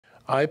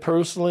I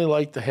personally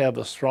like to have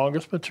the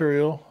strongest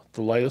material,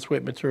 the lightest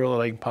weight material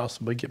that I can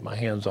possibly get my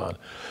hands on.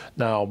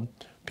 Now,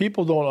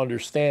 people don't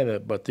understand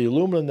it, but the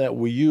aluminum that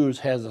we use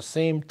has the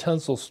same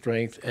tensile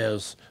strength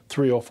as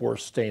 304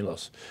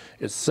 stainless.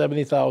 It's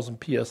 70,000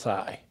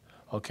 psi,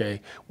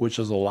 okay, which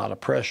is a lot of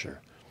pressure.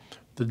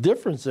 The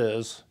difference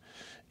is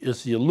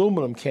the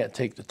aluminum can't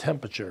take the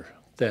temperature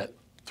that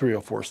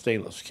 304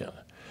 stainless can.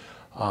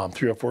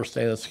 304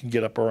 stainless can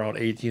get up around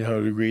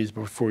 1,800 degrees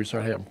before you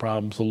start having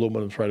problems.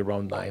 Aluminum's right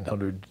around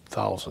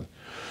 900,000.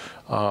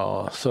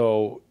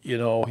 So, you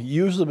know,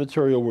 use the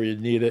material where you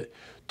need it.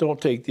 Don't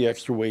take the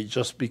extra weight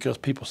just because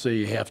people say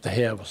you have to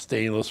have a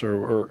stainless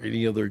or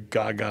any other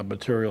gaga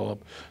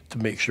material to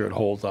make sure it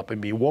holds up. I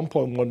mean,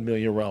 1.1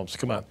 million rounds,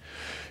 come on.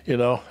 You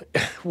know,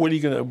 what are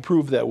you going to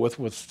improve that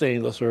with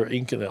stainless or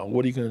Inconel?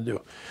 What are you going to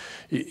do?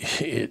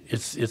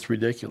 It's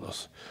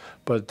ridiculous.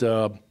 But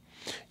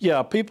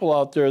yeah, people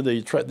out there,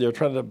 they're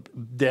trying to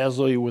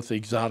dazzle you with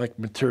exotic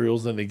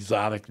materials and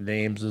exotic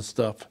names and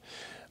stuff.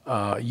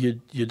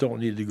 You don't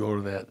need to go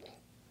to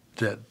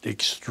that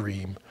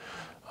extreme.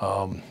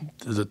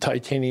 The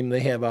titanium they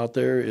have out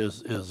there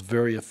is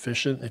very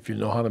efficient if you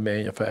know how to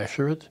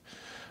manufacture it.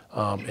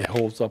 It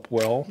holds up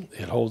well.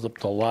 It holds up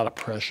to a lot of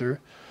pressure.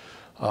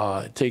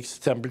 It takes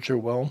the temperature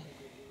well,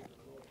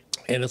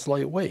 and it's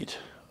lightweight.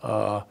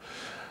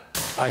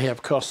 I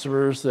have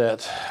customers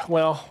that,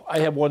 well, I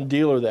have one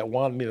dealer that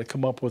wanted me to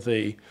come up with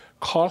a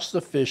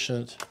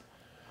cost-efficient,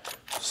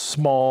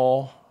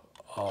 small,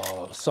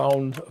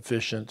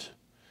 sound-efficient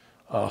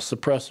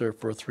suppressor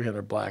for a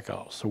 300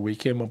 blackout. So we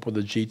came up with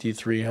a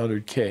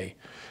GT300K,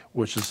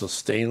 which is a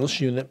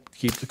stainless unit to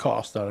keep the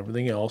cost on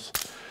everything else.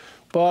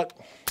 But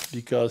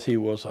because he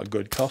was a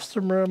good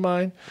customer of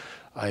mine,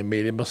 I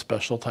made him a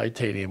special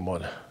titanium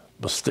one.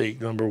 Mistake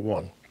number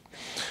one.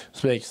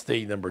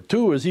 Mistake number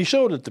two is he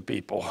showed it to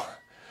people.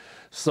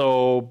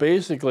 So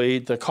basically,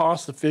 the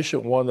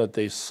cost-efficient one that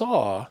they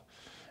saw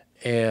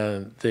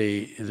and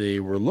they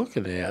were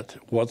looking at,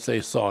 once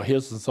they saw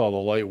his and saw the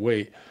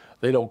lightweight,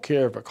 they don't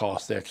care if it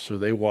costs extra.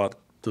 They want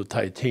the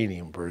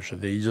titanium version.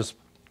 They just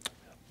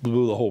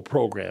blew the whole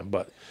program.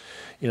 But,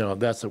 you know,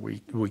 that's what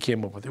we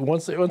came up with.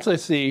 Once they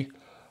see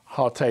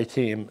how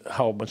titanium,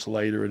 how much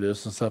lighter it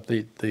is and stuff,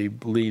 they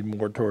lean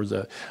more towards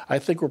that. I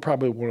think we're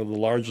probably one of the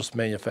largest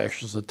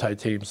manufacturers of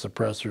titanium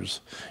suppressors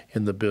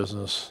in the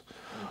business.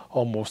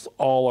 Almost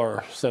all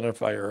our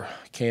centerfire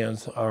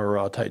cans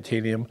are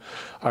titanium.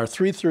 Our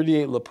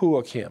 338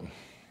 Lapua can,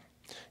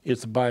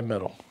 it's a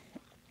bimetal.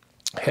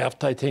 Half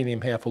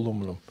titanium, half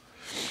aluminum.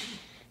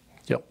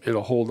 Yep,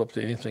 it'll hold up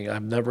to anything.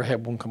 I've never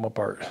had one come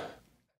apart.